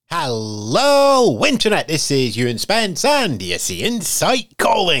Hello, Internet. This is Ewan Spence and ESC Insight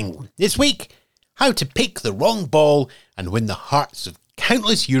calling. This week, how to pick the wrong ball and win the hearts of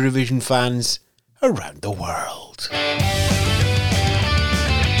countless Eurovision fans around the world.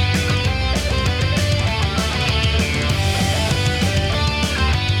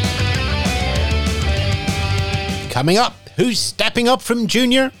 Coming up, who's stepping up from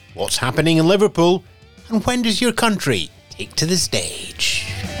Junior? What's happening in Liverpool? And when does your country take to the stage?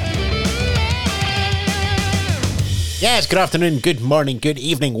 Yes, good afternoon, good morning, good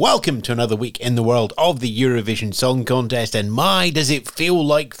evening. Welcome to another week in the world of the Eurovision Song Contest. And my, does it feel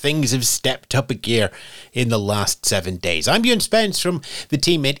like things have stepped up a gear in the last 7 days. I'm Ewan Spence from the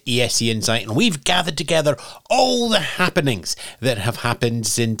team at ESC Insight, and we've gathered together all the happenings that have happened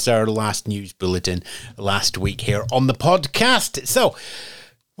since our last news bulletin last week here on the podcast. So,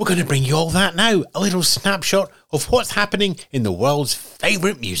 we're going to bring you all that now. A little snapshot of what's happening in the world's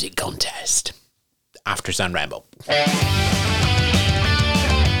favourite music contest. After San Remo.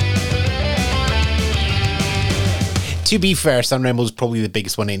 To be fair, San Remo is probably the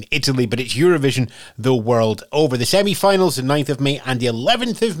biggest one in Italy, but it's Eurovision the world over. The semi-finals, the 9th of May and the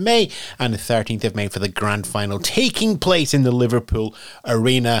 11th of May and the 13th of May for the grand final, taking place in the Liverpool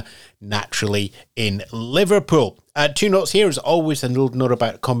Arena, naturally in Liverpool. Two notes here, as always, a little note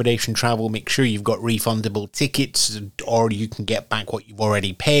about accommodation travel. Make sure you've got refundable tickets, or you can get back what you've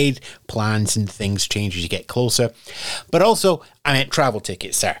already paid. Plans and things change as you get closer. But also, I meant travel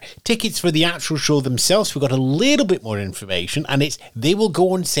tickets, sir. Tickets for the actual show themselves, we've got a little bit more information, and they will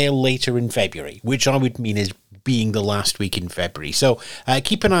go on sale later in February, which I would mean is being the last week in February. So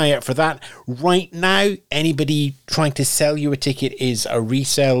keep an eye out for that. Right now, anybody trying to sell you a ticket is a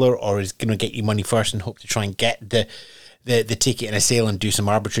reseller or is going to get you money first and hope to try and get the ticket in a sale and do some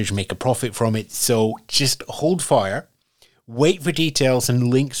arbitrage and make a profit from it. So just hold fire. Wait for details and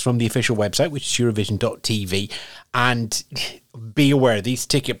links from the official website, which is Eurovision.tv. And be aware, these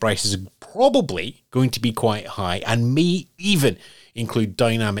ticket prices are probably going to be quite high and may even include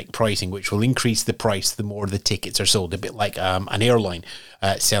dynamic pricing, which will increase the price the more the tickets are sold, a bit like an airline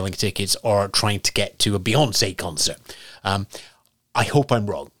selling tickets or trying to get to a Beyonce concert. I hope I'm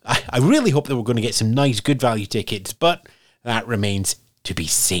wrong. I really hope that we're going to get some nice, good value tickets, but that remains to be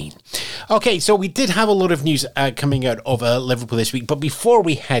seen. Okay, so we did have a lot of news coming out of Liverpool this week, but before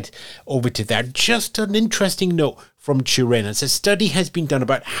we head over to there, just an interesting note from Turin. As a study has been done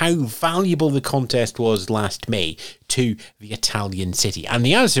about how valuable the contest was last May to the Italian city. And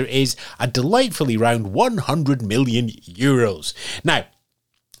the answer is a delightfully round 100 million euros. Now,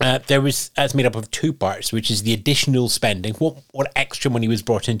 it's made up of two parts, which is the additional spending, what extra money was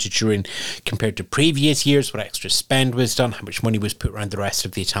brought into Turin compared to previous years, what extra spend was done, how much money was put around the rest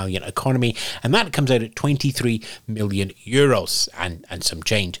of the Italian economy, and that comes out at 23 million euros and some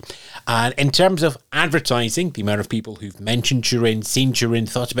change. And in terms of advertising, the amount of people who've mentioned Turin, seen Turin,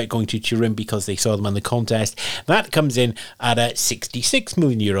 thought about going to Turin because they saw them on the contest, that comes in at 66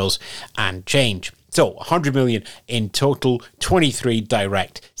 million euros and change. So 100 million in total, 23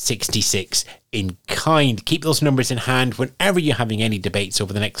 direct, 66 in kind. Keep those numbers in hand whenever you're having any debates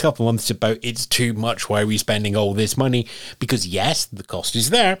over the next couple of months about it's too much, why are we spending all this money? Because yes, the cost is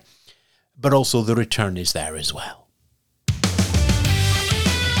there, but also the return is there as well.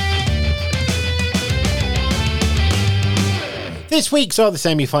 This week saw the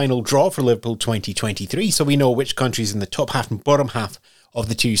semi-final draw for Liverpool 2023, so we know which countries in the top half and bottom half of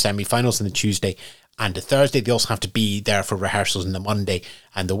the two semi-finals on the Tuesday and the Thursday. They also have to be there for rehearsals on the Monday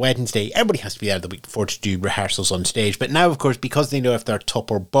and the Wednesday. Everybody has to be there the week before to do rehearsals on stage. But now, of course, because they know if they're top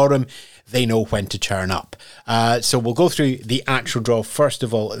or bottom, they know when to turn up. So we'll go through the actual draw first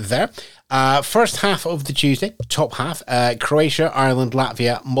of all there. First half of the Tuesday, top half, Croatia, Ireland,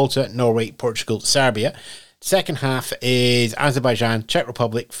 Latvia, Malta, Norway, Portugal, Serbia. Second half is Azerbaijan, Czech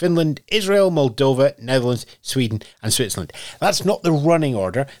Republic, Finland, Israel, Moldova, Netherlands, Sweden and Switzerland. That's not the running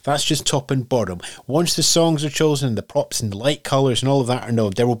order, that's just top and bottom. Once the songs are chosen and the props and the light colours and all of that are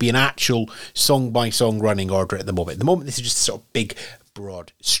known, there will be an actual song-by-song running order at the moment. At the moment, this is just a sort of big,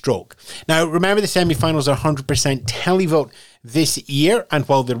 broad stroke. Now, remember the semi-finals are 100% televote this year, and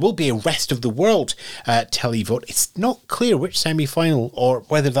while there will be a rest of the world televote, it's not clear which semi-final or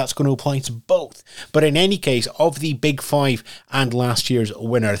whether that's going to apply to both. But in any case, of the big five and last year's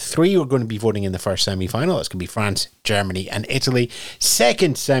winner, three are going to be voting in the first semi-final. That's going to be France, Germany and Italy.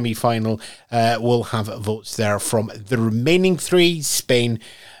 Second semi-final will have votes there from the remaining three, Spain,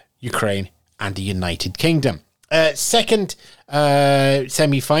 Ukraine and the United Kingdom. Second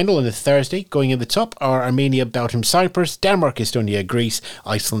semi-final on the Thursday, going in the top are Armenia, Belgium, Cyprus, Denmark, Estonia, Greece,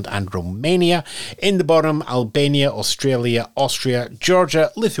 Iceland and Romania. In the bottom, Albania, Australia, Austria, Georgia,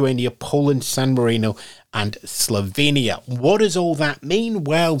 Lithuania, Poland, San Marino and Slovenia. What does all that mean?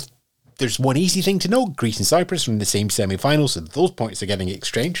 Well, there's one easy thing to know. Greece and Cyprus are in the same semi-final, so those points are getting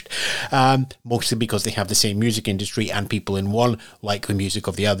exchanged, mostly because they have the same music industry and people in one like the music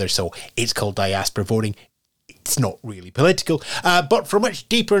of the other, so it's called diaspora voting. It's not really political, but for much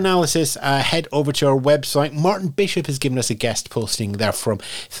deeper analysis, head over to our website. Martin Bishop has given us a guest posting there from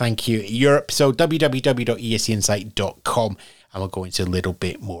Thank You Europe, so www.escinsight.com, and we'll go into a little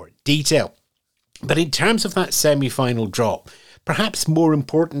bit more detail. But in terms of that semi-final draw, perhaps more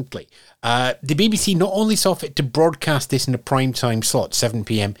importantly, the BBC not only saw fit to broadcast this in a prime time slot, 7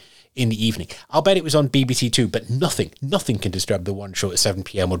 p.m. in the evening. I'll bet it was on BBC Two, but nothing can disturb the one show at 7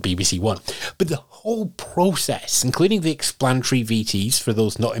 p.m. on BBC One. But the whole process, including the explanatory VTs for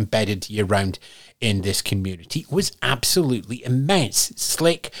those not embedded year-round in this community, was absolutely immense.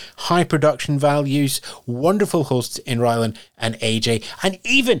 Slick, high production values, wonderful hosts in Rylan and AJ, and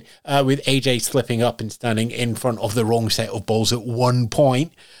even with AJ slipping up and standing in front of the wrong set of balls at one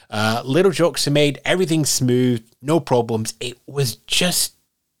point, little jokes are made, everything's smooth, no problems. It was just...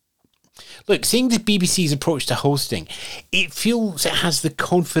 Look, seeing the BBC's approach to hosting, it feels it has the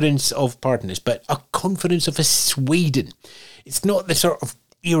confidence of, pardon this, but a confidence of a Sweden. It's not the sort of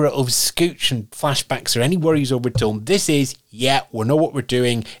era of scooch and flashbacks or any worries over tone. This is, yeah, we know what we're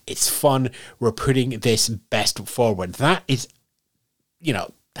doing. It's fun. We're putting this best forward. That is,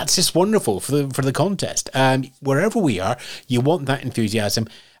 that's just wonderful for the contest. Wherever we are, you want that enthusiasm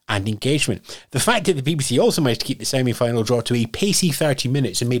and engagement. The fact that the BBC also managed to keep the semi-final draw to a pacey 30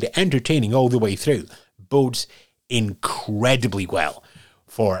 minutes and made it entertaining all the way through bodes incredibly well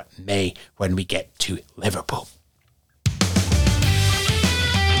for May when we get to Liverpool.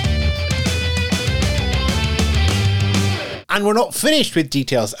 And we're not finished with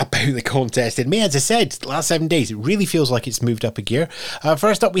details about the contest in May. As I said, the last 7 days, it really feels like it's moved up a gear.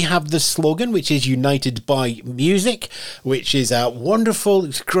 First up, we have the slogan, which is United by Music, which is wonderful.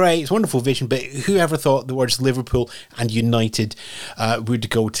 It's great. It's a wonderful vision. But whoever thought the words Liverpool and United would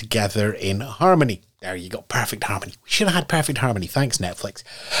go together in harmony? There you go, perfect harmony. We should have had perfect harmony. Thanks, Netflix.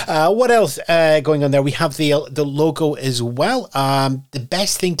 What else going on there? We have the logo as well. The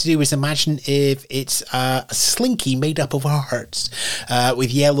best thing to do is imagine if it's a slinky made up of hearts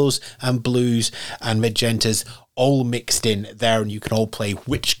with yellows and blues and magentas all mixed in there, and you can all play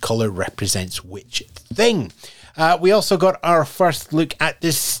which colour represents which thing. We also got our first look at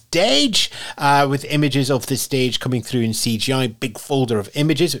the stage with images of the stage coming through in CGI. Big folder of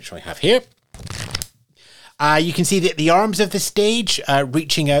images, which I have here. You can see that the arms of the stage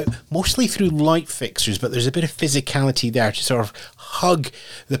reaching out mostly through light fixtures, but there's a bit of physicality there to sort of hug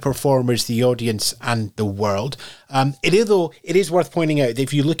the performers, the audience and the world. It is worth pointing out that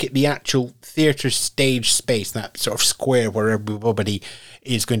if you look at the actual theatre stage space, that sort of square where everybody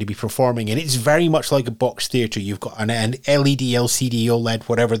is going to be performing, and it's very much like a box theatre. You've got an LED, LCD, OLED,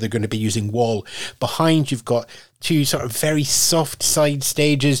 whatever they're going to be using wall. Behind you've got two sort of very soft side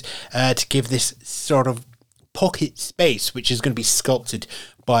stages to give this sort of pocket space, which is going to be sculpted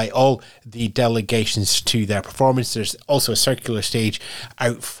by all the delegations to their performance. There's also a circular stage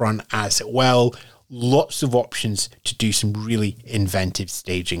out front as well. Lots of options to do some really inventive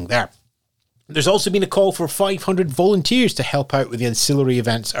staging there. There's also been a call for 500 volunteers to help out with the ancillary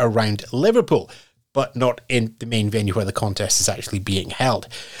events around Liverpool, but not in the main venue where the contest is actually being held.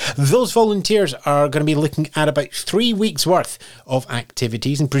 Those volunteers are going to be looking at about 3 weeks worth of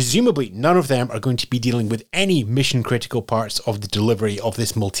activities, and presumably none of them are going to be dealing with any mission-critical parts of the delivery of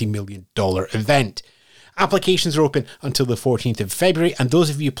this multi-million-dollar event. Applications are open until the 14th of February, and those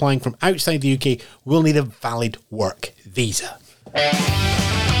of you applying from outside the UK will need a valid work visa.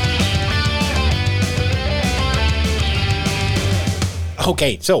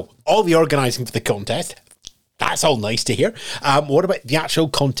 Okay, so all the organising for the contest, that's all nice to hear. What about the actual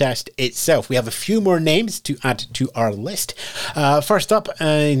contest itself? We have a few more names to add to our list. First up,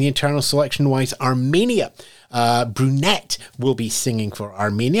 in the internal selection-wise, Armenia. Brunette will be singing for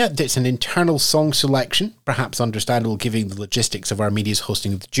Armenia. That's an internal song selection, perhaps understandable given the logistics of Armenia's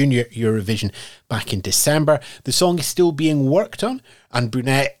hosting of the Junior Eurovision back in December. The song is still being worked on, and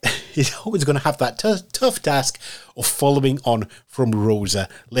Brunette is always going to have that tough task of following on from Rosa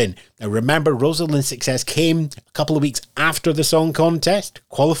Lynn. Now remember, Rosa Lynn's success came a couple of weeks after the song contest.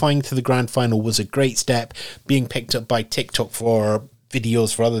 Qualifying to the grand final was a great step. Being picked up by TikTok for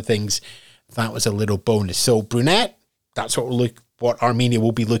videos for other things, that was a little bonus. So Brunette, that's what we're what Armenia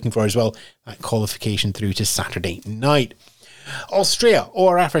will be looking for as well, that qualification through to Saturday night. Austria,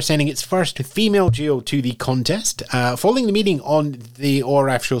 ORF, are sending its first female duo to the contest. Following the meeting on the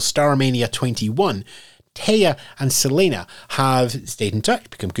ORF show Starmania 21, Taya and Selena have stayed in touch,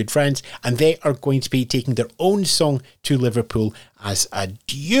 become good friends, and they are going to be taking their own song to Liverpool as a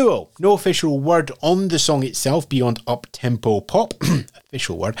duo. No official word on the song itself beyond up-tempo pop,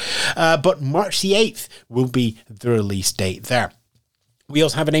 official word, but March the 8th will be the release date there. We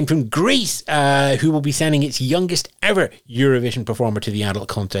also have a name from Greece, who will be sending its youngest ever Eurovision performer to the adult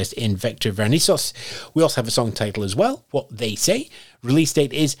contest in Victor Vernissos. We also have a song title as well, What They Say. Release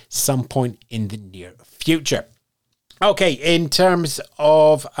date is some point in the near future. Okay, in terms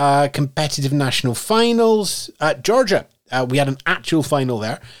of competitive national finals, Georgia, we had an actual final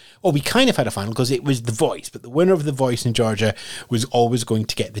there. Well, we kind of had a final because it was The Voice, but the winner of The Voice in Georgia was always going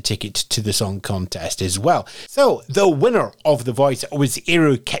to get the ticket to the song contest as well. So the winner of The Voice was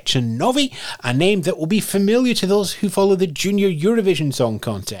Eru Kechanovi, a name that will be familiar to those who follow the Junior Eurovision Song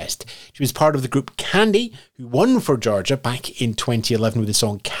Contest. She was part of the group Candy, who won for Georgia back in 2011 with the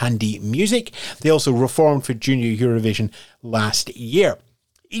song Candy Music. They also reformed for Junior Eurovision last year.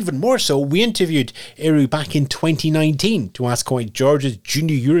 Even more so, we interviewed Eru back in 2019 to ask why Georgia's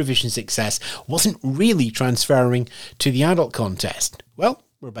Junior Eurovision success wasn't really transferring to the adult contest. Well,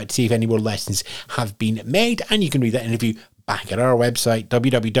 we're about to see if any more lessons have been made, and you can read that interview back at our website,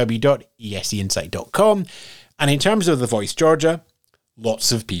 www.eseinsight.com. And in terms of The Voice Georgia,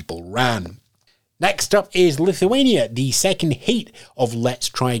 lots of people ran. Next up is Lithuania, the second heat of Let's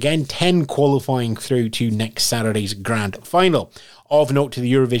Try Again, 10 qualifying through to next Saturday's grand final. Of note to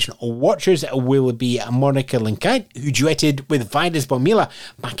the Eurovision watchers will be Monika Linkaitė, who duetted with Vaidas Baumila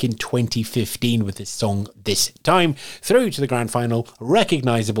back in 2015 with his song This Time. Through to the grand final,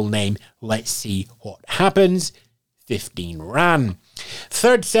 recognisable name, let's see what happens. 15 ran.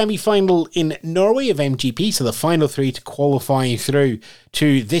 Third semi-final in Norway of MGP, so the final three to qualify through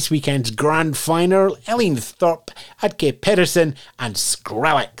to this weekend's grand final. Elin Thorpe, Adke Pedersen and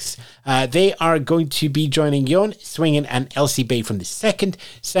Skrillex. They are going to be joining Jon Swingen and Elsie Bay from the second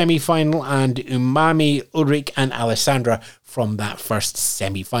semi-final, and Umami, Ulrik and Alessandra from that first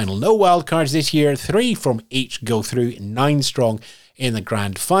semi-final. No wildcards this year. 3 from each go through, 9 strong in the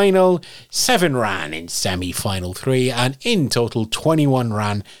grand final. 7 ran in semi-final 3, and in total 21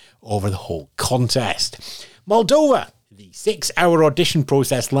 ran over the whole contest. Moldova, the 6-hour audition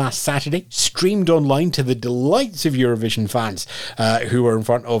process last Saturday, streamed online to the delights of Eurovision fans who were in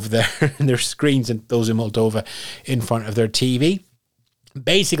front of their screens, and those in Moldova in front of their TV.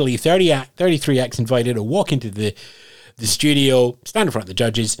 Basically, 33 acts invited to walk into the studio, stand in front of the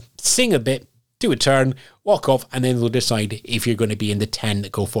judges, sing a bit, do a turn, walk off, and then they'll decide if you're going to be in the 10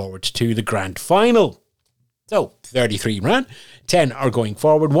 that go forward to the grand final. So, 33 ran, 10 are going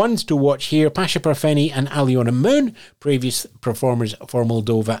forward. Ones to watch here, Pasha Parfeni and Aliona Moon, previous performers for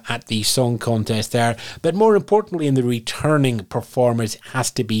Moldova at the song contest there. But more importantly, in the returning performers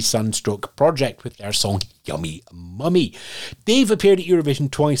has to be Sunstroke Project with their song Yummy Mummy. They've appeared at Eurovision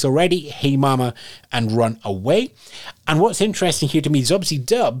twice already, Hey Mama and Run Away. And what's interesting here to me is obviously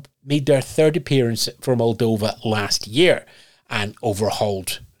Dub made their third appearance for Moldova last year and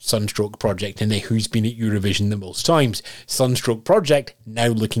overhauled Sunstroke Project and who's been at Eurovision the most times. Sunstroke Project now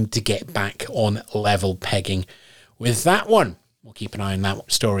looking to get back on level pegging with that one. We'll keep an eye on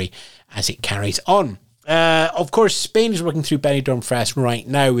that story as it carries on. Of course, Spain is working through Benidorm Fest right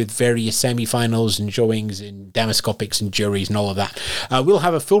now with various semi-finals and showings and demoscopics and juries and all of that. We'll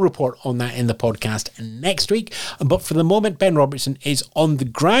have a full report on that in the podcast next week. But for the moment, Ben Robertson is on the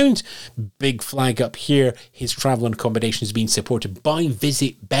ground. Big flag up here. His travel and accommodation is being supported by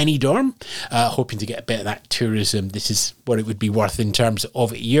Visit Benidorm. Hoping to get a bit of that tourism. This is what it would be worth in terms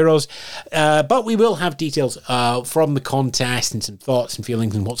of euros. But we will have details from the contest and some thoughts and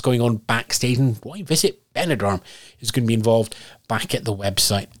feelings and what's going on backstage and why Visit Benidorm is going to be involved back at the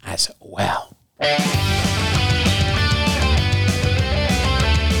website as well.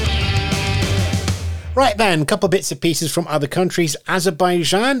 Right then, a couple of bits and pieces from other countries.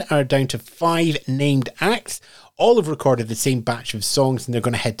 Azerbaijan are down to 5 named acts. All have recorded the same batch of songs, and they're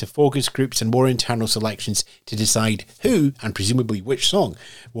going to head to focus groups and more internal selections to decide who, and presumably which song,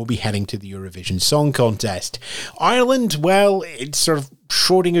 will be heading to the Eurovision Song Contest. Ireland, well, it's sort of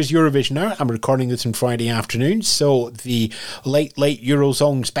Schrodinger's Eurovision now. I'm recording this on Friday afternoon, so the late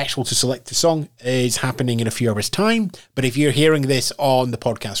Eurosong special to select the song is happening in a few hours' time. But if you're hearing this on the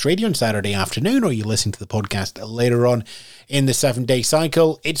podcast radio on Saturday afternoon, or you listen to the podcast later on in the 7-day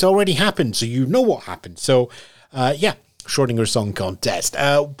cycle, it's already happened, so you know what happened. So, Schrödinger Song Contest.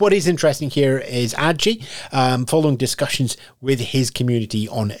 What is interesting here is Adji, following discussions with his community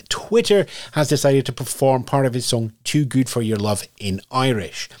on Twitter, has decided to perform part of his song Too Good For Your Love in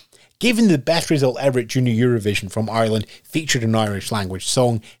Irish. Given the best result ever at Junior Eurovision from Ireland featured an Irish language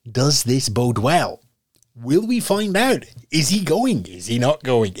song, does this bode well? Will we find out? Is he going? Is he not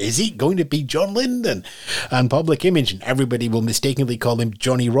going? Is he going to be John Linden? And Public Image, and everybody will mistakenly call him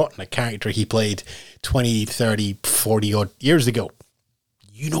Johnny Rotten, a character he played 20, 30, 40 odd years ago.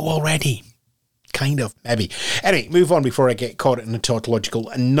 You know already. Kind of, maybe. Anyway, move on before I get caught in a tautological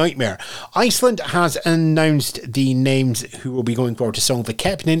nightmare. Iceland has announced the names who will be going forward to Song for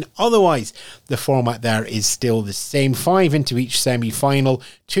Keppnin. Otherwise, the format there is still the same. 5 into each semi-final,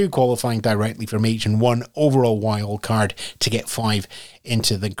 2 qualifying directly from each, and 1 overall wild card to get 5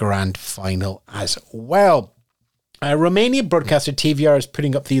 into the grand final as well. Romania broadcaster TVR is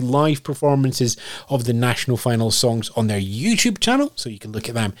putting up the live performances of the national final songs on their YouTube channel, so you can look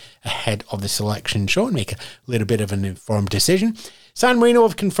at them ahead of the selection show and make a little bit of an informed decision. San Marino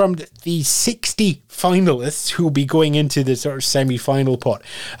have confirmed the 60 finalists who will be going into the sort of semi-final pot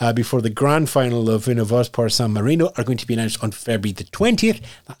before the grand final of Univospor San Marino are going to be announced on February the 20th.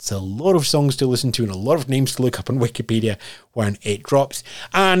 That's a lot of songs to listen to and a lot of names to look up on Wikipedia when it drops.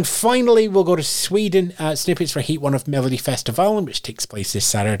 And finally, we'll go to Sweden. Snippets for Heat 1 of Melodifestivalen, which takes place this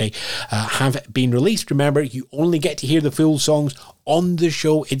Saturday, have been released. Remember, you only get to hear the full songs on the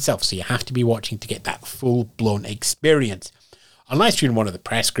show itself, so you have to be watching to get that full-blown experience. Unless you're in one of the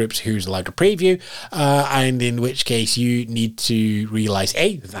press groups who's allowed to preview, and in which case you need to realise,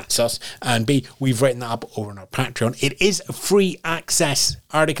 A, that's us, and B, we've written that up over on our Patreon. It is a free access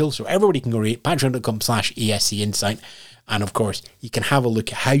article, so everybody can go read it, patreon.com/ESC Insight. And of course, you can have a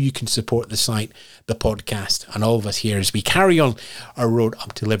look at how you can support the site, the podcast, and all of us here as we carry on our road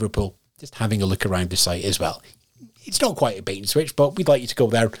up to Liverpool, just having a look around the site as well. It's not quite a bait and switch, but we'd like you to go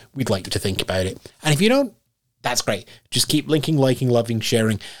there. We'd like you to think about it. And if you don't, that's great. Just keep linking, liking, loving,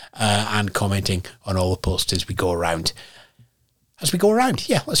 sharing, and commenting on all the posts as we go around.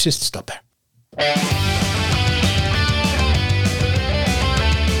 Yeah, let's just stop there.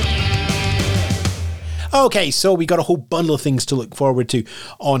 Okay, so we got a whole bundle of things to look forward to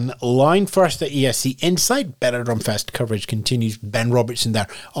online. First, the ESC Insight. Benidorm Fest coverage continues. Ben Robertson there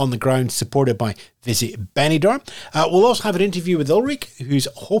on the ground, supported by Visit Benidorm. We'll also have an interview with Ulrik, who's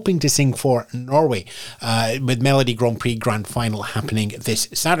hoping to sing for Norway, with Melody Grand Prix Grand Final happening this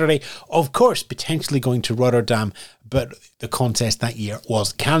Saturday. Of course, potentially going to Rotterdam, but the contest that year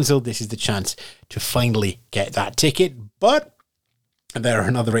was cancelled. This is the chance to finally get that ticket, but there are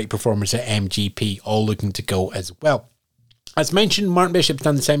another 8 performers at MGP, all looking to go as well. As mentioned, Martin Bishop's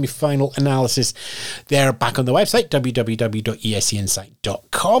done the semi-final analysis. They're back on the website,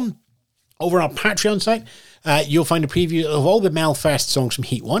 www.escinsight.com. Over on our Patreon site, you'll find a preview of all the Melfest songs from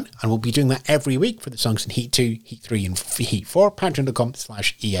Heat 1, and we'll be doing that every week for the songs in Heat 2, Heat 3, and Heat 4.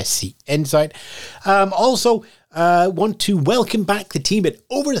 Patreon.com/ESC Insight. Also, want to welcome back the team at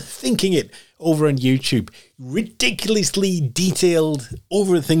Overthinking It over on YouTube. Ridiculously detailed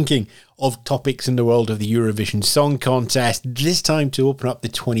overthinking of topics in the world of the Eurovision Song Contest. This time to open up the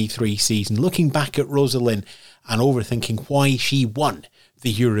 23 season, looking back at Rosalind and overthinking why she won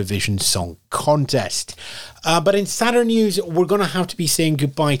the Eurovision Song Contest. But in sadder news, we're going to have to be saying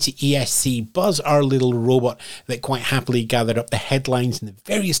goodbye to ESC Buzz, our little robot that quite happily gathered up the headlines and the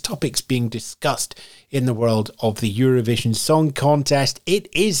various topics being discussed in the world of the Eurovision Song Contest. It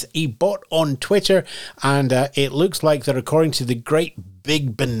is a bot on Twitter, and it looks like that according to the great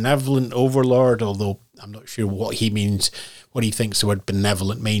big benevolent overlord, although I'm not sure what he means, what he thinks the word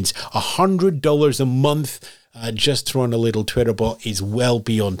benevolent means, $100 a month just throwing a little Twitter bot is well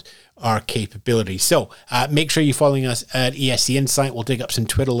beyond our capabilities. So make sure you're following us at ESC Insight. We'll dig up some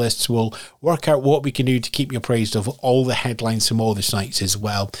Twitter lists. We'll work out what we can do to keep you appraised of all the headlines from all the sites as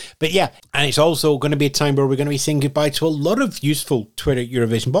well. But yeah, and it's also going to be a time where we're going to be saying goodbye to a lot of useful Twitter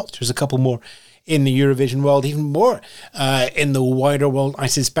Eurovision bots. There's a couple more in the Eurovision world, even more in the wider world. I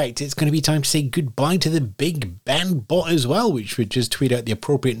suspect it's going to be time to say goodbye to the Big Ben bot as well, which would just tweet out the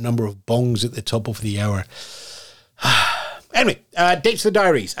appropriate number of bongs at the top of the hour. Anyway, dates for the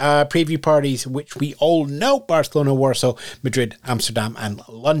diaries, preview parties, which we all know: Barcelona, Warsaw, Madrid, Amsterdam and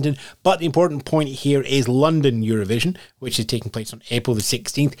London. But the important point here is London Eurovision, which is taking place on April the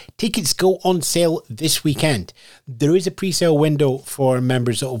 16th. Tickets go on sale this weekend. There is a pre-sale window for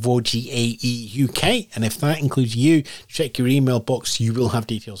members of OGAE UK, and if that includes you, check your email box. You will have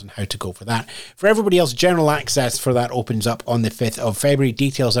details on how to go for that. For everybody else, general access for that opens up on the 5th of February.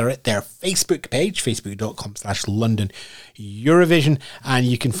 Details are at their Facebook page, facebook.com/London Eurovision, and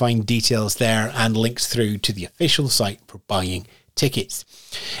you can find details there and links through to the official site for buying tickets.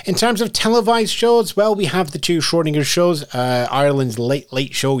 In terms of televised shows, well, we have the two Schrödinger shows. Ireland's Late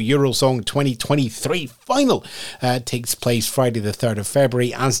Late Show Eurosong 2023 final takes place Friday the 3rd of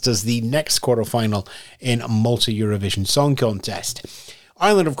February, as does the next quarterfinal in Malta Eurovision Song Contest.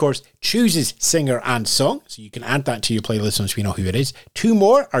 Ireland, of course, chooses singer and song, so you can add that to your playlist once we know who it is. Two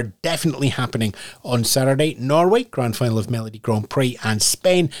more are definitely happening on Saturday. Norway, grand final of Melody Grand Prix, and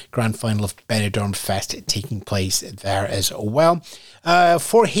Spain, grand final of Benidorm Fest, taking place there as well.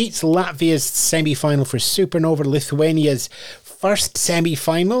 4 heats, Latvia's semi-final for Supernova, Lithuania's first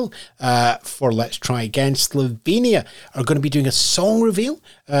semi-final for Let's Try Again. Slovenia are going to be doing a song reveal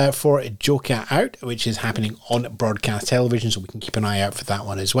for Joka Out, which is happening on broadcast television, so we can keep an eye out for that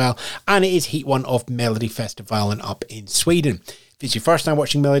one as well. And it is Heat 1 of Melodifestivalen up in Sweden. If it's your first time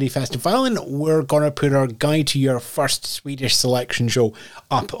watching Melodifestivalen, we're going to put our guide to your first Swedish selection show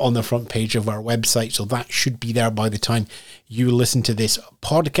up on the front page of our website, so that should be there by the time you listen to this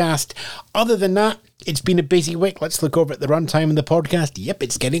podcast. Other than that, it's been a busy week. Let's look over at the runtime in the podcast. Yep,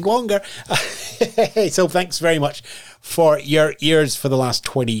 it's getting longer. So thanks very much for your ears for the last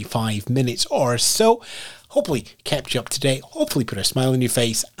 25 minutes or so. Hopefully kept you up to date, hopefully put a smile on your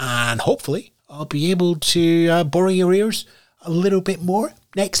face, and hopefully I'll be able to borrow your ears a little bit more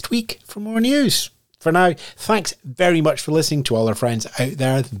next week for more news. For now, thanks very much for listening to all our friends out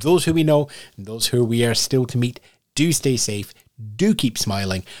there, those who we know and those who we are still to meet. Do stay safe, do keep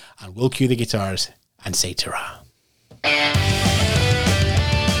smiling, and we'll cue the guitars and say ta-ra.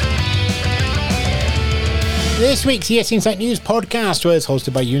 This week's ESC Insight News podcast was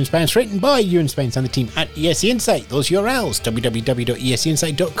hosted by Ewan Spence, written by Ewan Spence and the team at ESC Insight. Those URLs,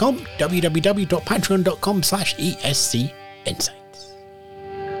 www.escinsight.com, www.patreon.com/ESC Insight.